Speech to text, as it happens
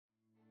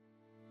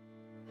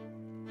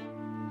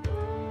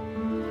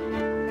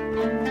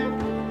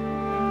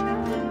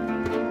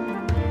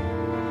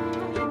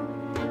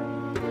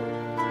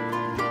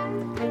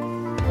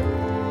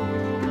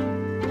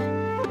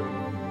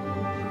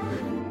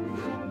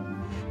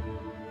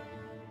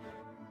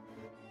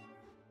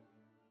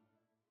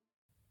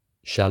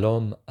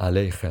Shalom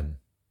Aleichem.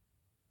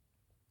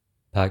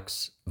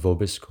 Pax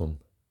Vobiscum.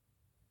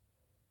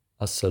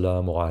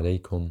 Assalamu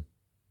alaikum.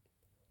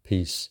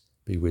 Peace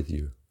be with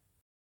you.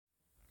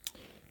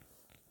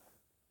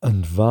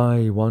 And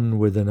vie one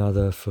with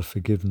another for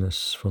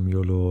forgiveness from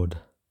your Lord,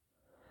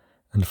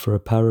 and for a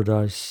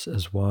paradise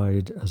as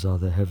wide as are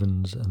the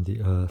heavens and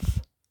the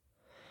earth,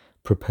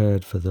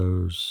 prepared for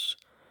those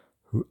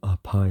who are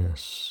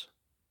pious.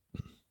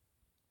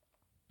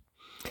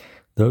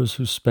 Those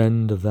who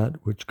spend of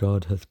that which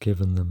God hath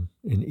given them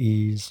in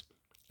ease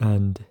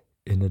and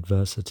in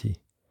adversity,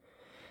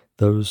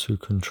 those who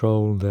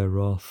control their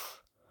wrath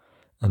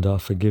and are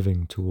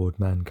forgiving toward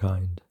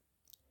mankind.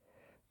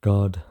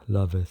 God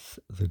loveth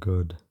the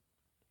good.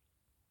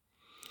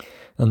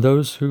 And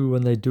those who,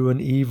 when they do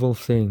an evil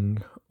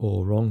thing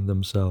or wrong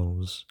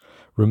themselves,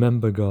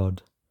 remember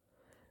God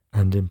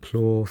and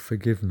implore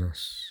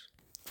forgiveness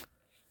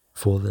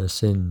for their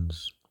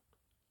sins.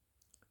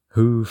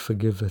 Who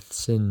forgiveth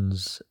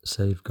sins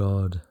save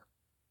God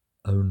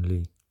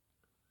only,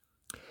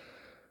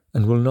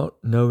 and will not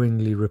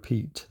knowingly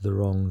repeat the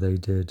wrong they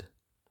did.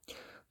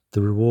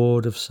 The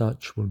reward of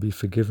such will be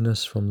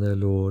forgiveness from their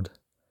Lord,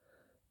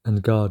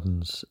 and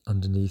gardens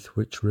underneath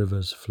which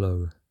rivers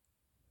flow,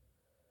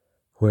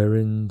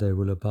 wherein they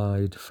will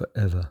abide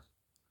forever,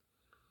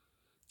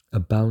 a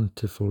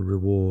bountiful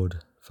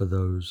reward for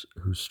those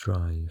who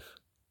strive.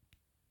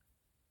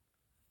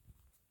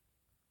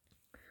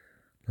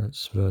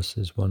 That's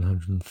verses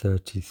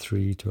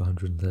 133 to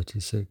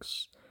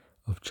 136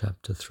 of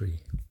chapter 3.